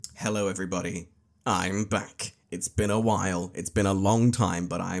Hello everybody, I'm back. It's been a while, it's been a long time,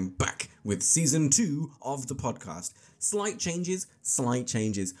 but I'm back with season 2 of the podcast. Slight changes.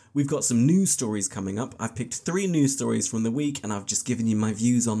 We've got some news stories coming up. I've picked 3 news stories from the week and I've just given you my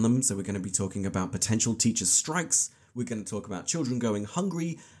views on them. So we're going to be talking about potential teacher strikes, we're going to talk about children going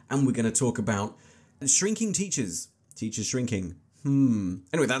hungry, and we're going to talk about shrinking teachers shrinking.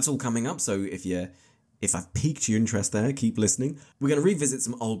 Anyway, that's all coming up, so if I've piqued your interest there, keep listening. We're going to revisit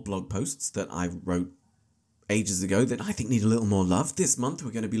some old blog posts that I wrote ages ago that I think need a little more love. This month,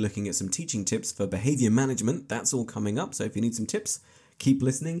 we're going to be looking at some teaching tips for behaviour management. That's all coming up, so if you need some tips, keep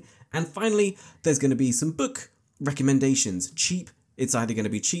listening. And finally, there's going to be some book recommendations. Cheap. It's either going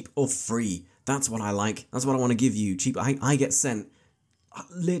to be cheap or free. That's what I like. That's what I want to give you. Cheap. I get sent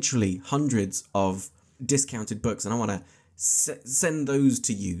literally hundreds of discounted books, and I want to send those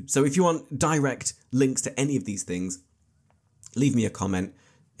to you. So if you want direct links to any of these things, leave me a comment,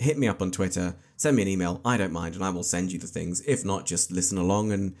 hit me up on Twitter, send me an email. I don't mind, and I will send you the things. If not, just listen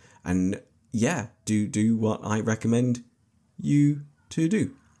along and do what I recommend you to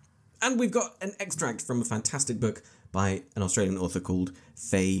do. And we've got an extract from a fantastic book by an Australian author called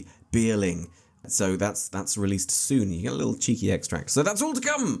Faye Beerling. So that's released soon. You get a little cheeky extract. So that's all to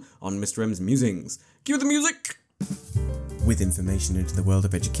come on Mr. M's Musings. Cue the music! With information into the world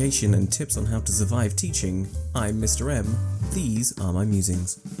of education and tips on how to survive teaching, I'm Mr. M. These are my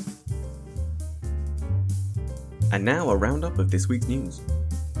musings. And now a roundup of this week's news.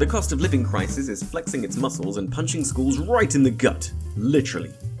 The cost of living crisis is flexing its muscles and punching schools right in the gut.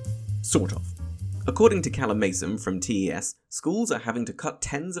 Literally. Sort of. According to Callum Mason from TES, schools are having to cut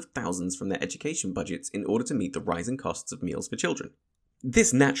tens of thousands from their education budgets in order to meet the rising costs of meals for children.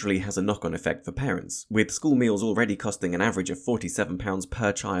 This naturally has a knock-on effect for parents, with school meals already costing an average of £47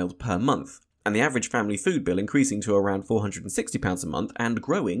 per child per month, and the average family food bill increasing to around £460 a month and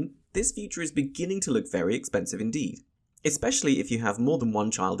growing. This future is beginning to look very expensive indeed, especially if you have more than one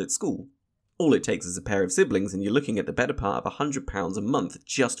child at school. All it takes is a pair of siblings and you're looking at the better part of £100 a month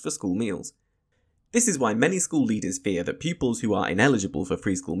just for school meals. This is why many school leaders fear that pupils who are ineligible for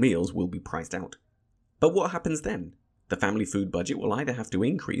free school meals will be priced out. But what happens then? The family food budget will either have to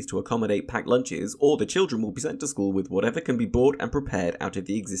increase to accommodate packed lunches, or the children will be sent to school with whatever can be bought and prepared out of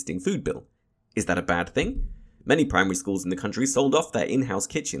the existing food bill. Is that a bad thing? Many primary schools in the country sold off their in-house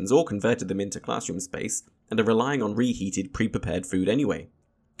kitchens or converted them into classroom space, and are relying on reheated, pre-prepared food anyway.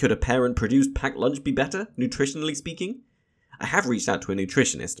 Could a parent-produced packed lunch be better, nutritionally speaking? I have reached out to a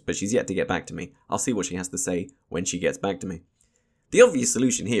nutritionist, but she's yet to get back to me. I'll see what she has to say when she gets back to me. The obvious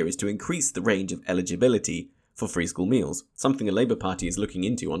solution here is to increase the range of eligibility for free school meals, something the Labour Party is looking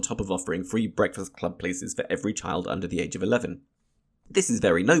into on top of offering free breakfast club places for every child under the age of 11. This is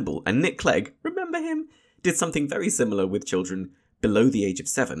very noble, and Nick Clegg, remember him, did something very similar with children below the age of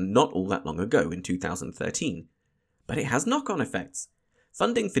 7 not all that long ago in 2013. But it has knock-on effects.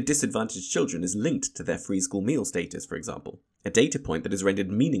 Funding for disadvantaged children is linked to their free school meal status, for example, a data point that is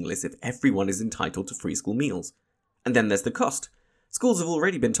rendered meaningless if everyone is entitled to free school meals. And then there's the cost. Schools have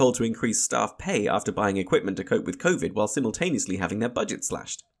already been told to increase staff pay after buying equipment to cope with COVID while simultaneously having their budget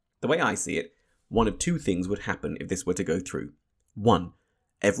slashed. The way I see it, one of 2 things would happen if this were to go through. 1.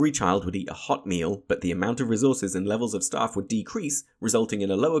 Every child would eat a hot meal, but the amount of resources and levels of staff would decrease, resulting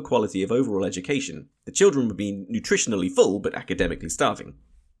in a lower quality of overall education. The children would be nutritionally full, but academically starving.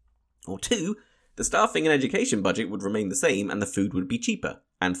 Or 2. The staffing and education budget would remain the same and the food would be cheaper.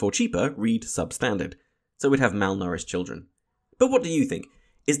 And for cheaper, read substandard. So we'd have malnourished children. But what do you think?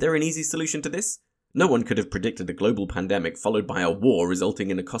 Is there an easy solution to this? No one could have predicted a global pandemic followed by a war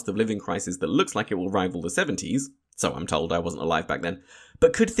resulting in a cost of living crisis that looks like it will rival the 70s. So I'm told, I wasn't alive back then.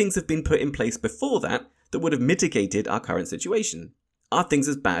 But could things have been put in place before that would have mitigated our current situation? Are things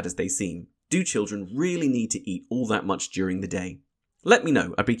as bad as they seem? Do children really need to eat all that much during the day? Let me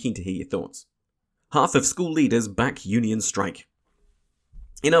know, I'd be keen to hear your thoughts. Half of school leaders back union strike.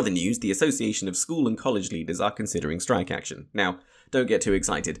 In other news, the Association of School and College Leaders are considering strike action. Now, don't get too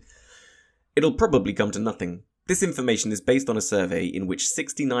excited. It'll probably come to nothing. This information is based on a survey in which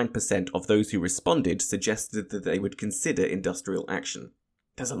 69% of those who responded suggested that they would consider industrial action.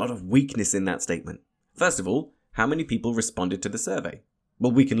 There's a lot of weakness in that statement. First of all, how many people responded to the survey?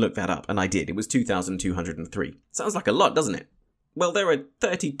 Well, we can look that up, and I did. It was 2,203. Sounds like a lot, doesn't it? Well, there are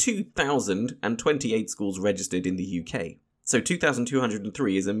 32,028 schools registered in the UK. So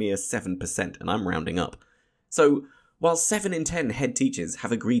 2,203 is a mere 7%, and I'm rounding up. So, while 7 in 10 head teachers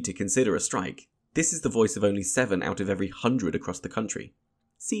have agreed to consider a strike, this is the voice of only 7 out of every 100 across the country.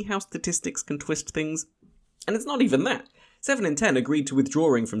 See how statistics can twist things? And it's not even that. 7 in 10 agreed to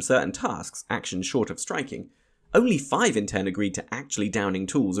withdrawing from certain tasks, actions short of striking. Only 5 in 10 agreed to actually downing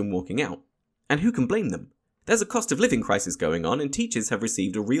tools and walking out. And who can blame them? There's a cost of living crisis going on, and teachers have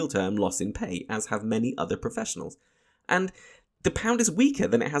received a real-term loss in pay, as have many other professionals. And the pound is weaker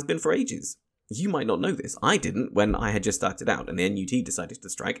than it has been for ages. You might not know this. I didn't when I had just started out and the NUT decided to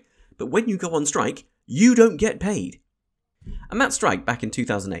strike. But when you go on strike, you don't get paid. And that strike back in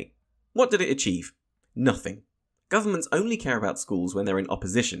 2008, what did it achieve? Nothing. Governments only care about schools when they're in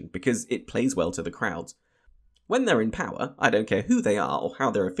opposition because it plays well to the crowds. When they're in power, I don't care who they are or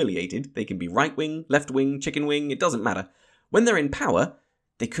how they're affiliated, they can be right-wing, left-wing, chicken-wing, it doesn't matter. When they're in power,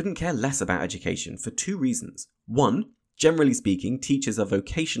 they couldn't care less about education for 2 reasons. 1, generally speaking, teachers are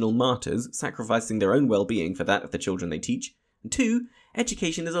vocational martyrs, sacrificing their own well-being for that of the children they teach. And 2,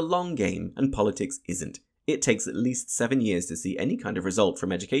 education is a long game, and politics isn't. It takes at least 7 years to see any kind of result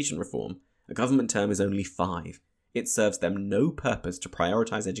from education reform. A government term is only 5. It serves them no purpose to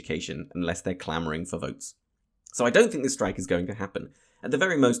prioritise education unless they're clamouring for votes. So I don't think this strike is going to happen. At the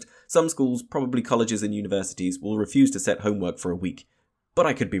very most, some schools, probably colleges and universities, will refuse to set homework for a week. But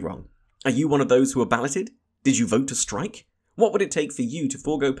I could be wrong. Are you one of those who are balloted? Did you vote to strike? What would it take for you to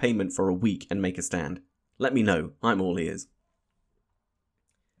forego payment for a week and make a stand? Let me know. I'm all ears.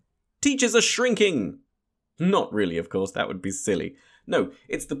 Teachers are shrinking! Not really, of course, that would be silly. No,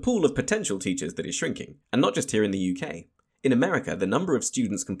 it's the pool of potential teachers that is shrinking, and not just here in the UK. In America, the number of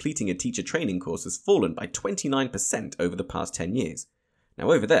students completing a teacher training course has fallen by 29% over the past 10 years.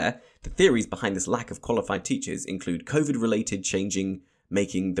 Now over there, the theories behind this lack of qualified teachers include COVID-related changing,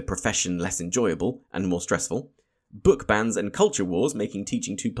 making the profession less enjoyable and more stressful, book bans and culture wars making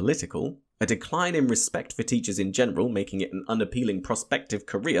teaching too political, a decline in respect for teachers in general making it an unappealing prospective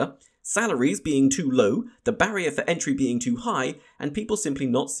career, salaries being too low, the barrier for entry being too high, and people simply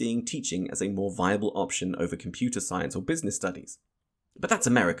not seeing teaching as a more viable option over computer science or business studies. But that's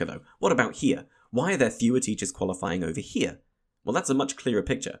America though. What about here? Why are there fewer teachers qualifying over here? Well, that's a much clearer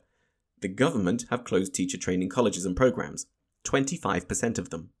picture. The government have closed teacher training colleges and programs. 25%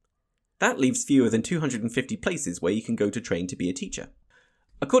 of them. That leaves fewer than 250 places where you can go to train to be a teacher.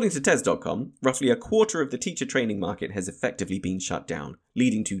 According to TES.com, roughly a quarter of the teacher training market has effectively been shut down,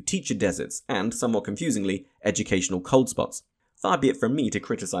 leading to teacher deserts and, somewhat confusingly, educational cold spots. Far be it from me to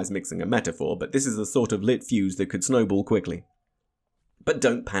criticise mixing a metaphor, but this is the sort of lit fuse that could snowball quickly. But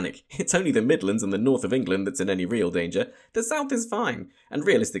don't panic, it's only the Midlands and the north of England that's in any real danger. The south is fine, and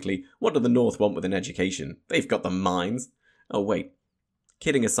realistically, what do the north want with an education? They've got the mines. Oh wait.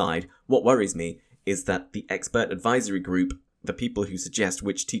 Kidding aside, what worries me is that the expert advisory group, the people who suggest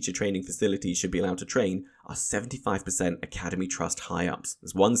which teacher training facilities should be allowed to train, are 75% Academy Trust high-ups.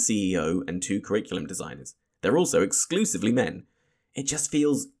 There's 1 CEO and 2 curriculum designers. They're also exclusively men. It just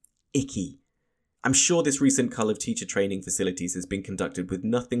feels icky. I'm sure this recent cull of teacher training facilities has been conducted with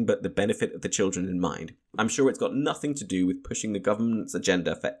nothing but the benefit of the children in mind. I'm sure it's got nothing to do with pushing the government's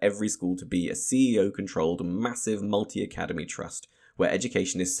agenda for every school to be a CEO-controlled, massive multi-academy trust, where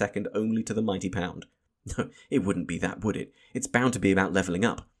education is second only to the mighty pound. No, it wouldn't be that, would it? It's bound to be about levelling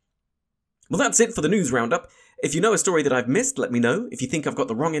up. Well, that's it for the news roundup. If you know a story that I've missed, let me know. If you think I've got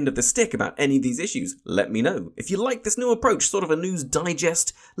the wrong end of the stick about any of these issues, let me know. If you like this new approach, sort of a news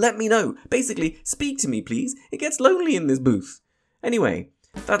digest, let me know. Basically, speak to me, please. It gets lonely in this booth. Anyway,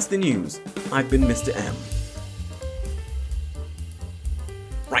 that's the news. I've been Mr. M.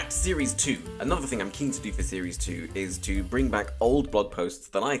 Right, Series 2. Another thing I'm keen to do for Series 2 is to bring back old blog posts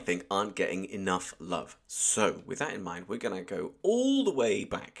that I think aren't getting enough love. So, with that in mind, we're going to go all the way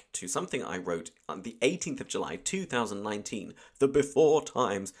back to something I wrote on the 18th of July 2019, the before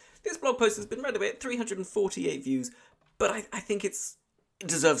times. This blog post has been read a bit, 348 views, but I think it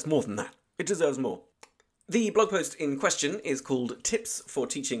deserves more than that. It deserves more. The blog post in question is called Tips for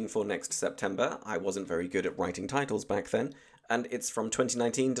Teaching for Next September. I wasn't very good at writing titles back then. And it's from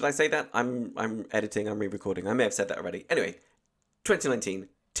 2019. Did I say that? I'm editing, I'm re-recording. I may have said that already. Anyway, 2019,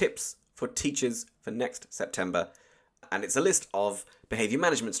 tips for teachers for next September. And it's a list of behaviour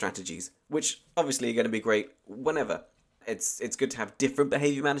management strategies, which obviously are going to be great whenever. It's good to have different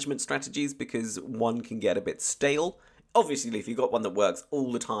behaviour management strategies because one can get a bit stale. Obviously, if you've got one that works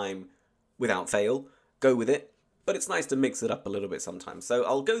all the time without fail, go with it. But it's nice to mix it up a little bit sometimes. So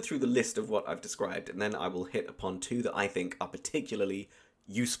I'll go through the list of what I've described, and then I will hit upon 2 that I think are particularly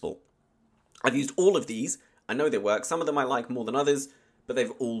useful. I've used all of these. I know they work. Some of them I like more than others, but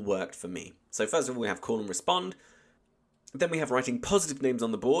they've all worked for me. So first of all, we have call and respond. Then we have writing positive names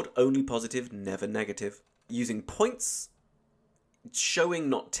on the board. Only positive, never negative. Using points. Showing,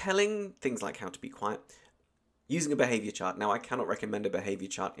 not telling. Things like how to be quiet. Using a behaviour chart. Now, I cannot recommend a behaviour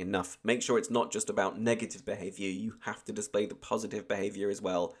chart enough. Make sure it's not just about negative behaviour. You have to display the positive behaviour as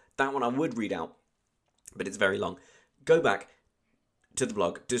well. That one I would read out. but it's very long. Go back to the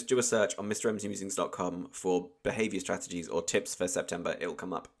blog, just do a search on mrmsmusings.com for behavior strategies or tips for September. It'll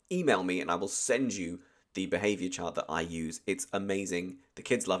come up. Email me and I will send you the behavior chart that I use. It's amazing. The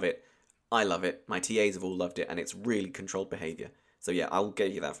kids love it. I love it. My TAs have all loved it, and it's really controlled behavior. So yeah, I'll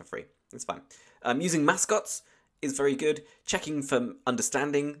give you that for free. It's fine. Using mascots is very good. Checking for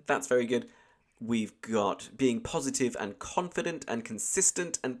understanding, that's very good. We've got being positive and confident and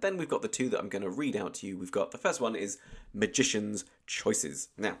consistent, and then we've got the two that I'm going to read out to you. We've got the first one is magician's choices.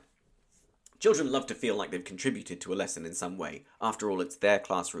 Now, children love to feel like they've contributed to a lesson in some way. After all, it's their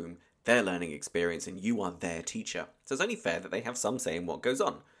classroom, their learning experience, and you are their teacher. So it's only fair that they have some say in what goes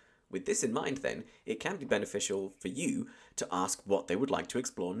on. With this in mind, then, it can be beneficial for you to ask what they would like to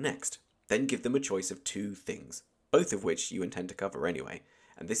explore next. Then give them a choice of two things, both of which you intend to cover anyway.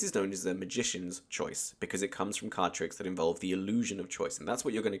 And this is known as a magician's choice because it comes from card tricks that involve the illusion of choice. And that's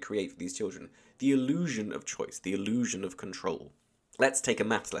what you're going to create for these children. The illusion of choice, the illusion of control. Let's take a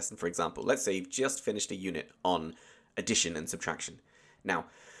maths lesson, for example. Let's say you've just finished a unit on addition and subtraction. Now,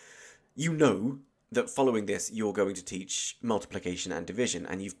 you know that following this, you're going to teach multiplication and division,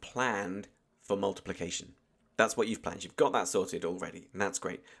 and you've planned for multiplication. That's what you've planned. You've got that sorted already, and that's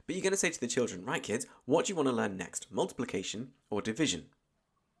great. But you're going to say to the children, right, kids, what do you want to learn next? Multiplication or division?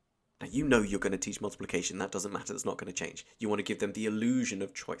 Now, you know you're going to teach multiplication. That doesn't matter. That's not going to change. You want to give them the illusion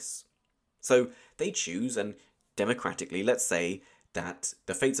of choice. So they choose, and democratically, let's say that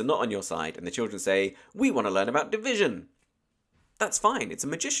the fates are not on your side, and the children say, we want to learn about division. That's fine. It's a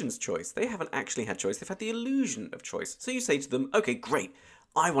magician's choice. They haven't actually had choice. They've had the illusion of choice. So you say to them, okay, great.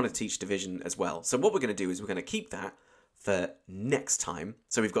 I want to teach division as well. So what we're going to do is we're going to keep that for next time.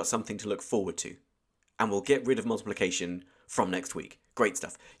 So we've got something to look forward to. And we'll get rid of multiplication from next week. Great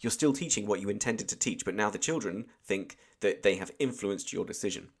stuff. You're still teaching what you intended to teach, but now the children think that they have influenced your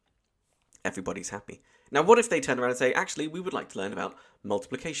decision. Everybody's happy. Now, what if they turn around and say, actually, we would like to learn about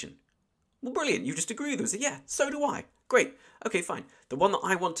multiplication? Well, brilliant. You just agree with them. Say, yeah, so do I. Great. Okay, fine. The one that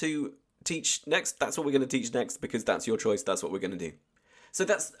I want to teach next, that's what we're going to teach next because that's your choice. That's what we're going to do. So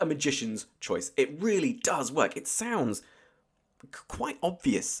that's a magician's choice. It really does work. It sounds quite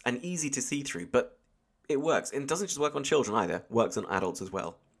obvious and easy to see through, but it works. And it doesn't just work on children either. It works on adults as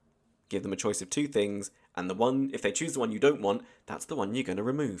well. Give them a choice of two things, and the one, if they choose the one you don't want, that's the one you're going to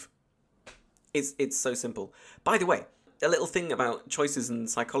remove. It's so simple. By the way, a little thing about choices and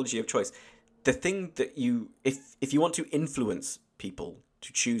psychology of choice. The thing that if you want to influence people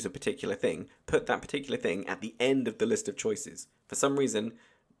to choose a particular thing, put that particular thing at the end of the list of choices. For some reason,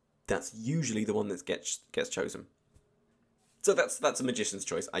 that's usually the one that gets chosen. So that's a magician's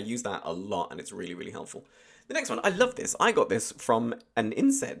choice. I use that a lot, and it's really, really helpful. The next one, I love this. I got this from an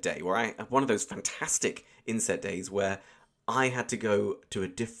inset day, one of those fantastic inset days where I had to go to a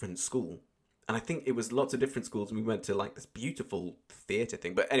different school. And I think it was lots of different schools, and we went to like this beautiful theatre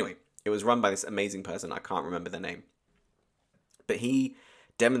thing. But anyway, it was run by this amazing person. I can't remember their name. But he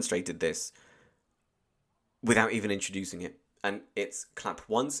demonstrated this without even introducing it. And it's clap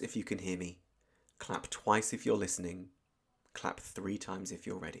once if you can hear me. Clap twice if you're listening. Clap 3 times if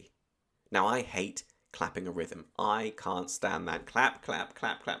you're ready. Now, I hate clapping a rhythm. I can't stand that. Clap, clap,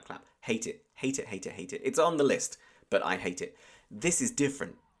 clap, clap, clap. Hate it. Hate it, hate it, hate it. It's on the list, but I hate it. This is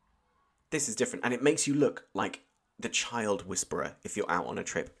different. This is different. And it makes you look like the child whisperer if you're out on a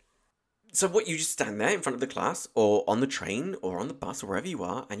trip. So what, you just stand there in front of the class or on the train or on the bus or wherever you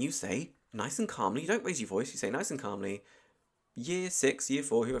are, and you say nice and calmly, you don't raise your voice, you say nice and calmly, year 6, year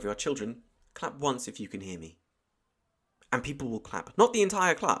 4, whoever you are, children, clap once if you can hear me. And people will clap. Not the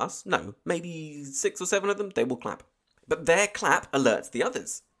entire class, no, maybe 6 or 7 of them, they will clap. But their clap alerts the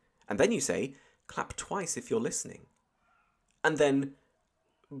others. And then you say, clap twice if you're listening. And then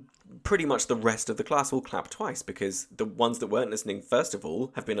pretty much the rest of the class will clap twice because the ones that weren't listening, first of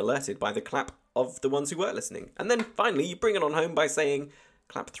all, have been alerted by the clap of the ones who were listening. And then finally, you bring it on home by saying,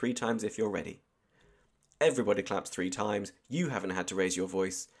 clap 3 times if you're ready. Everybody claps 3 times. You haven't had to raise your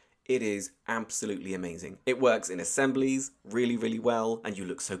voice. It is absolutely amazing. It works in assemblies really, really well, and you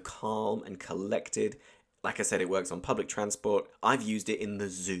look so calm and collected. Like I said, it works on public transport. I've used it in the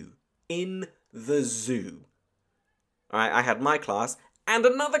zoo. In the zoo. All right, I had my class and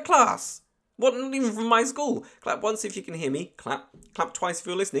another class. What, not even from my school. Clap once if you can hear me. Clap. Clap twice if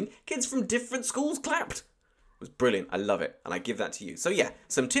you're listening. Kids from different schools clapped. It was brilliant. I love it. And I give that to you. So yeah,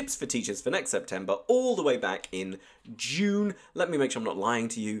 some tips for teachers for next September, all the way back in June. Let me make sure I'm not lying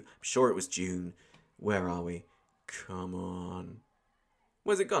to you. I'm sure it was June. Where are we? Come on.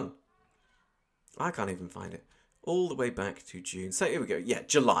 Where's it gone? I can't even find it. All the way back to June. So here we go. Yeah,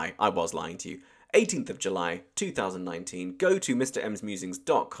 July. I was lying to you. 18th of July, 2019. Go to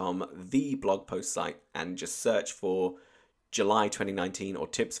mrmsmusings.com, the blog post site, and just search for July 2019 or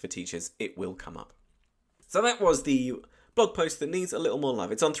tips for teachers. It will come up. So that was the blog post that needs a little more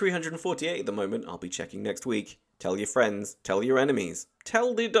love. It's on 348 at the moment. I'll be checking next week. Tell your friends, tell your enemies,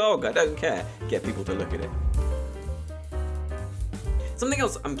 tell the dog, I don't care. Get people to look at it. Something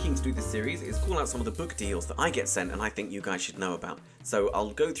else I'm keen to do this series is call out some of the book deals that I get sent and I think you guys should know about. So I'll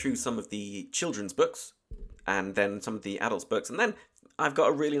go through some of the children's books and then some of the adults' books, and then I've got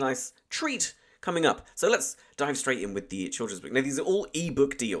a really nice treat coming up. So let's dive straight in with the children's book. Now, these are all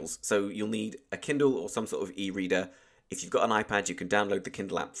ebook deals, so you'll need a Kindle or some sort of e-reader. If you've got an iPad, you can download the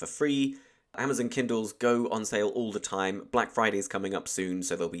Kindle app for free. Amazon Kindles go on sale all the time. Black Friday is coming up soon,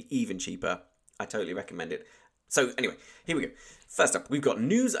 so they'll be even cheaper. I totally recommend it. So anyway, here we go. First up, we've got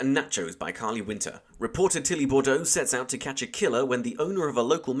News and Nachos by Carly Winter. Reporter Tilly Bordeaux sets out to catch a killer when the owner of a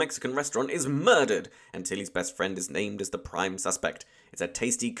local Mexican restaurant is murdered, and Tilly's best friend is named as the prime suspect. It's a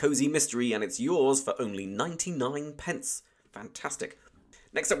tasty, cozy mystery, and it's yours for only 99 pence. Fantastic.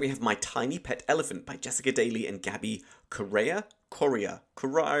 Next up, we have My Tiny Pet Elephant by Jessica Daly and Gabby Correa.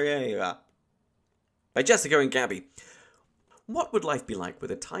 By Jessica and Gabby. What would life be like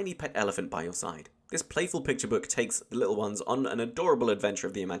with a tiny pet elephant by your side? This playful picture book takes the little ones on an adorable adventure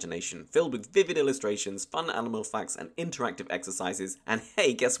of the imagination, filled with vivid illustrations, fun animal facts, and interactive exercises. And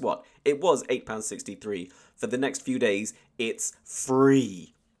hey, guess what? It was £8.63. For the next few days, it's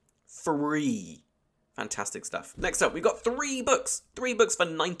free. Free. Fantastic stuff. Next up, we've got 3 books. 3 books for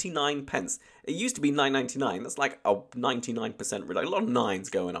 99 pence. It used to be £9.99. That's like a 99% reduction. A lot of nines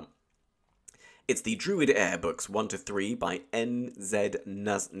going on. It's the Druid Air books 1 to 3 by N.Z.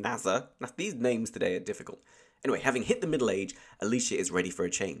 Nazar. Now, these names today are difficult. Anyway, having hit the middle age, Alicia is ready for a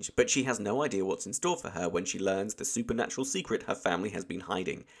change, but she has no idea what's in store for her when she learns the supernatural secret her family has been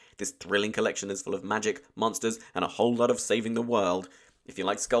hiding. This thrilling collection is full of magic, monsters, and a whole lot of saving the world. If you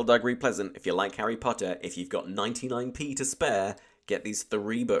like Skullduggery Pleasant, if you like Harry Potter, if you've got 99p to spare, get these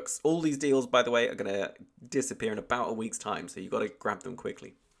 3 books. All these deals, by the way, are going to disappear in about a week's time, so you've got to grab them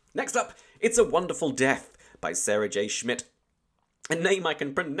quickly. Next up, It's a Wonderful Death by Sarah J. Schmidt, a name I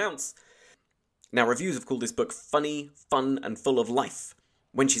can pronounce. Now, reviews have called this book funny, fun, and full of life.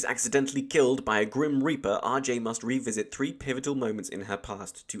 When she's accidentally killed by a grim reaper, RJ must revisit 3 pivotal moments in her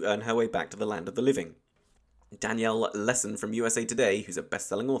past to earn her way back to the land of the living. Danielle Lesson from USA Today, who's a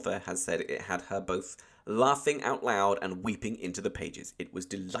best-selling author, has said it had her both laughing out loud and weeping into the pages. It was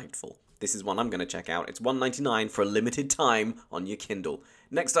delightful. This is one I'm going to check out. It's $1.99 for a limited time on your Kindle.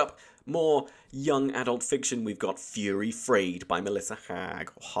 Next up, more young adult fiction. We've got Fury Frayed by Melissa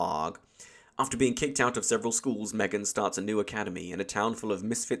Haag. After being kicked out of several schools, Megan starts a new academy in a town full of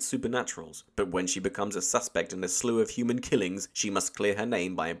misfit supernaturals. But when she becomes a suspect in a slew of human killings, she must clear her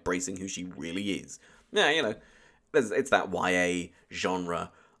name by embracing who she really is. Yeah, you know, it's that YA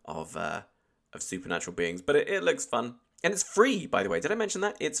genre of supernatural beings, but it looks fun. And it's free, by the way. Did I mention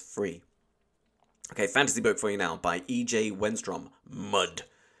that? It's free. Okay, fantasy book for you now by E.J. Wenstrom, Mud.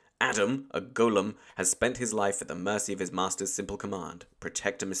 Adam, a golem, has spent his life at the mercy of his master's simple command,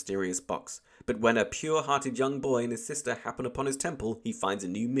 protect a mysterious box. But when a pure-hearted young boy and his sister happen upon his temple, he finds a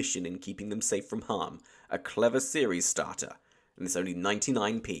new mission in keeping them safe from harm. A clever series starter. And it's only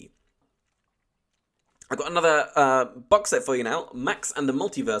 99p. I've got another box set for you now. Max and the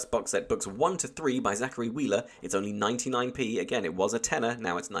Multiverse box set, books 1 to 3 by Zachary Wheeler. It's only 99p. Again, it was a tenner.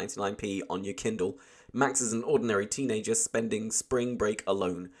 Now it's 99p on your Kindle. Max is an ordinary teenager spending spring break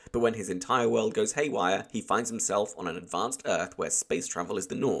alone. But when his entire world goes haywire, he finds himself on an advanced Earth where space travel is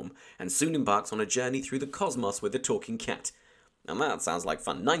the norm, and soon embarks on a journey through the cosmos with a talking cat. Now that sounds like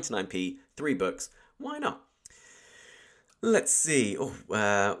fun. 99p, 3 books. Why not? Let's see.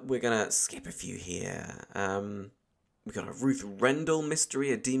 We're going to skip a few here. We've got a Ruth Rendell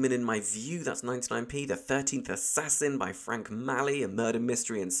mystery, A Demon in My View. That's 99p. The 13th Assassin by Frank Malley, a murder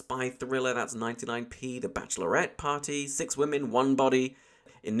mystery and spy thriller. That's 99p. The Bachelorette Party. 6 women, 1 body.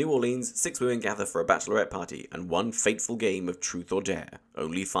 In New Orleans, 6 women gather for a bachelorette party and one fateful game of truth or dare.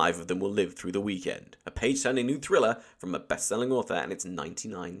 Only 5 of them will live through the weekend. A page-turning new thriller from a best-selling author, and it's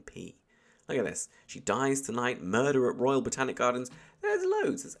 99p. Look at this. She dies tonight. Murder at Royal Botanic Gardens. There's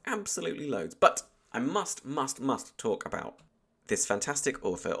loads. There's absolutely loads. But I must talk about this fantastic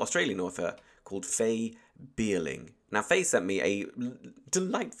author, Australian author, called Faye Beerling. Now, Faye sent me a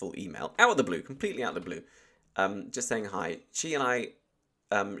delightful email, out of the blue, completely out of the blue, just saying hi. She and I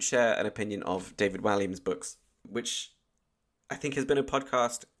share an opinion of David Walliams' books, which I think has been a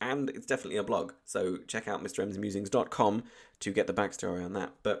podcast and it's definitely a blog. So check out mrmsmusings.com to get the backstory on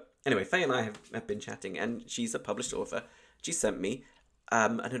that. But anyway, Faye and I have been chatting, and she's a published author. She sent me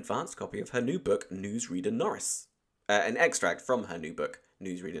an advanced copy of her new book, Newsreader Norris. An extract from her new book,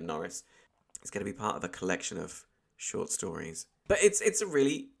 Newsreader Norris. It's going to be part of a collection of short stories. But it's a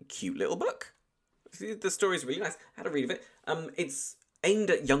really cute little book. The story's really nice. I had a read of it. It's aimed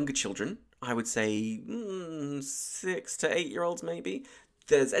at younger children. I would say 6 to 8 year olds maybe.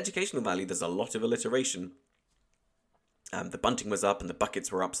 There's educational value. There's a lot of alliteration. The bunting was up and the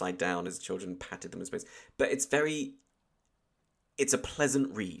buckets were upside down as children patted them in space. But it's a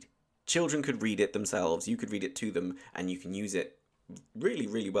pleasant read. Children could read it themselves. You could read it to them, and you can use it really,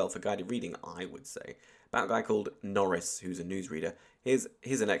 really well for guided reading, I would say. About a guy called Norris, who's a newsreader. Here's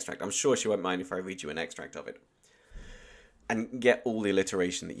an extract. I'm sure she won't mind if I read you an extract of it. And get all the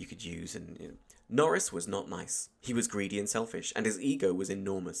alliteration that you could use. And Norris was not nice. He was greedy and selfish, and his ego was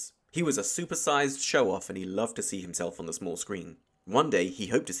enormous. He was a supersized show-off, and he loved to see himself on the small screen. One day, he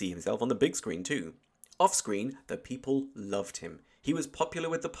hoped to see himself on the big screen too. Off-screen, the people loved him. He was popular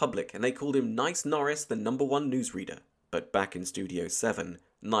with the public, and they called him Nice Norris, the #1 newsreader. But back in Studio 7,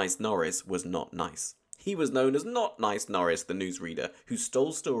 Nice Norris was not nice. He was known as Not Nice Norris, the newsreader, who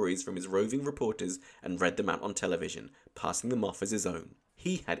stole stories from his roving reporters and read them out on television, passing them off as his own.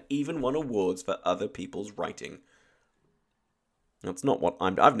 He had even won awards for other people's writing. That's not what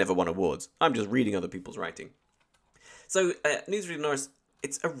I've never won awards. I'm just reading other people's writing. So, Newsreader Norris,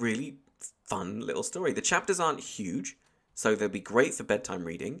 it's a really fun little story. The chapters aren't huge, so they'll be great for bedtime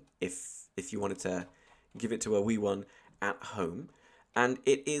reading if you wanted to give it to a wee one at home. And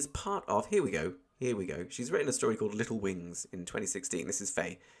it is part of, here we go. She's written a story called Little Wings in 2016. This is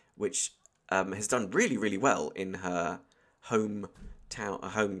Faye, which has done really, really well in her home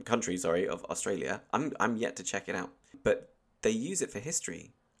country of Australia. I'm yet to check it out. But they use it for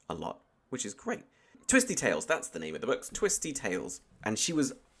history a lot, which is great. Twisty Tales, that's the name of the book. Twisty Tales. And she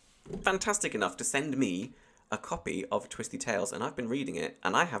was fantastic enough to send me a copy of Twisty Tales, and I've been reading it,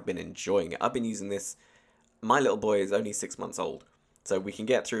 and I have been enjoying it. I've been using this. My little boy is only 6 months old, so we can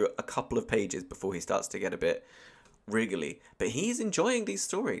get through a couple of pages before he starts to get a bit wriggly. But he's enjoying these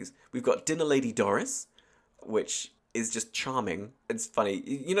stories. We've got Dinner Lady Doris, which is just charming. It's funny.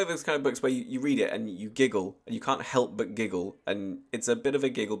 You know those kind of books where you read it and you giggle, and you can't help but giggle, and it's a bit of a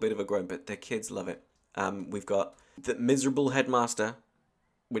giggle, bit of a groan, but the kids love it. We've got The Miserable Headmaster,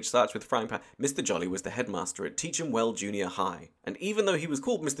 which starts with frying pan. Mr. Jolly was the headmaster at Teach 'em Well Junior High, and even though he was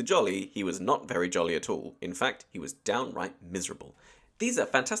called Mr. Jolly, he was not very jolly at all. In fact, he was downright miserable. These are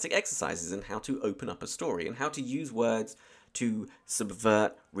fantastic exercises in how to open up a story and how to use words to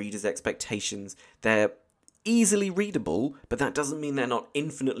subvert readers' expectations. They're easily readable, but that doesn't mean they're not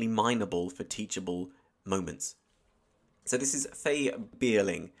infinitely mineable for teachable moments. So this is Faye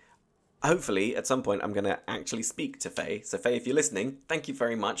Bierling. Hopefully, at some point, I'm going to actually speak to Faye. So Faye, if you're listening, thank you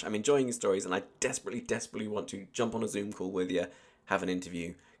very much. I'm enjoying your stories, and I desperately, desperately want to jump on a Zoom call with you, have an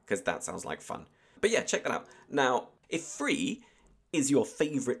interview, because that sounds like fun. But yeah, check that out. Now, if free is your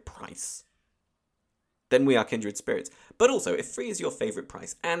favourite price, then we are kindred spirits. But also, if free is your favourite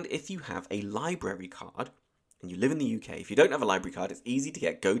price, and if you have a library card, and you live in the UK, if you don't have a library card, it's easy to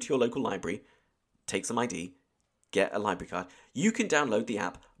get. Go to your local library, take some ID, get a library card. You can download the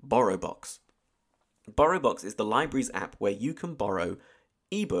app BorrowBox. BorrowBox is the library's app where you can borrow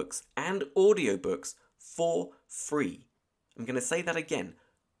ebooks and audiobooks for free. I'm going to say that again.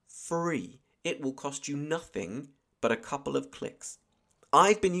 Free. It will cost you nothing but a couple of clicks.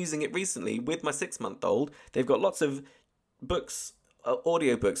 I've been using it recently with my 6-month-old. They've got lots of books,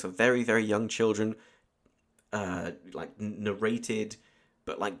 audiobooks for very, very young children, like narrated,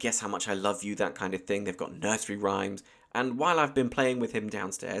 but like Guess How Much I Love You, that kind of thing. They've got nursery rhymes. And while I've been playing with him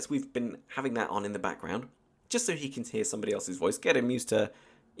downstairs, we've been having that on in the background, just so he can hear somebody else's voice, get him used to,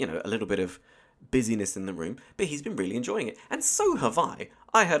 a little bit of busyness in the room. But he's been really enjoying it. And so have I.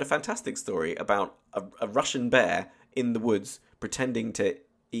 I heard a fantastic story about a Russian bear in the woods pretending to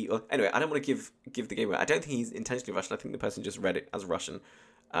eat. Anyway, I don't want to give the game away. I don't think he's intentionally Russian. I think the person just read it as Russian.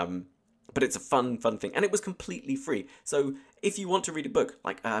 But it's a fun thing. And it was completely free. So if you want to read a book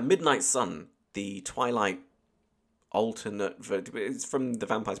like Midnight Sun, the Twilight alternate, it's from the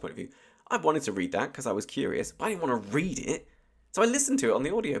vampire's point of view. I wanted to read that because I was curious, but I didn't want to read it. So I listened to it on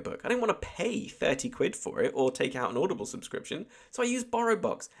the audiobook. I didn't want to pay 30 quid for it or take out an Audible subscription. So I used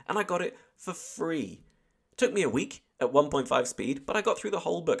BorrowBox and I got it for free. It took me a week at 1.5 speed, but I got through the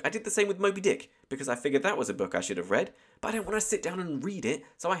whole book. I did the same with Moby Dick because I figured that was a book I should have read, but I didn't want to sit down and read it,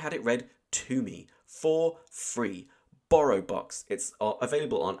 so I had it read to me for free. BorrowBox. It's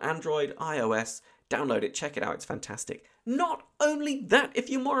available on Android, iOS. Download it, check it out, it's fantastic. Not only that, if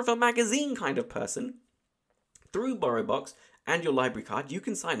you're more of a magazine kind of person, through BorrowBox and your library card, you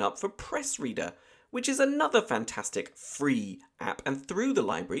can sign up for Press Reader, which is another fantastic free app. And through the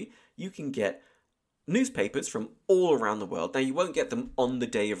library, you can get newspapers from all around the world. Now, you won't get them on the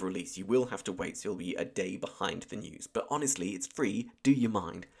day of release. You will have to wait, so you'll be a day behind the news. But honestly, it's free. Do you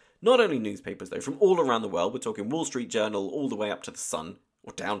mind? Not only newspapers, though, from all around the world. We're talking Wall Street Journal all the way up to the Sun,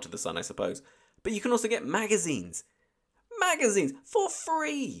 or down to the Sun, I suppose. But you can also get magazines. Magazines for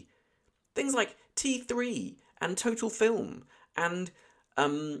free. Things like T3 and Total Film and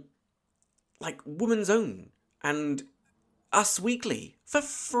like Woman's Own and Us Weekly for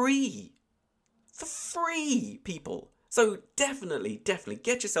free. For free, people. So definitely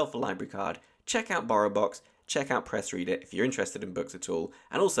get yourself a library card. Check out BorrowBox. Check out Press Reader if you're interested in books at all.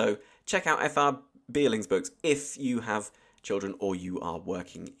 And also check out F.R. Beerling's books if you have children or you are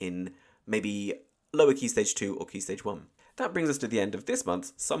working in maybe lower Key Stage 2 or Key Stage 1. That brings us to the end of this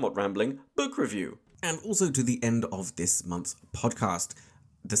month's somewhat rambling book review. And also to the end of this month's podcast.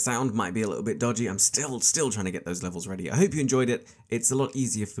 The sound might be a little bit dodgy. I'm still trying to get those levels ready. I hope you enjoyed it. It's a lot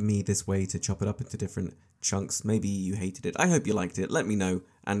easier for me this way to chop it up into different chunks. Maybe you hated it. I hope you liked it. Let me know,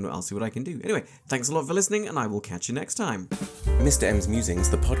 and I'll see what I can do. Anyway, thanks a lot for listening, and I will catch you next time. Mr. M's Musings,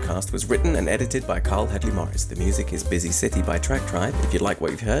 the podcast, was written and edited by Carl Hedley Morris. The music is Busy City by Track Tribe. If you like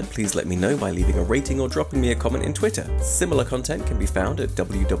what you've heard, please let me know by leaving a rating or dropping me a comment in Twitter. Similar content can be found at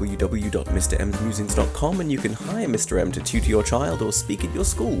www.mrmsmusings.com, and you can hire Mr. M to tutor your child or speak at your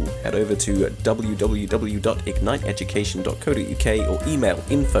school. Head over to www.igniteeducation.co.uk or email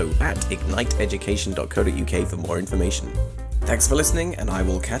info@igniteeducation.co.uk for more information. Thanks for listening, and I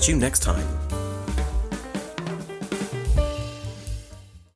will catch you next time.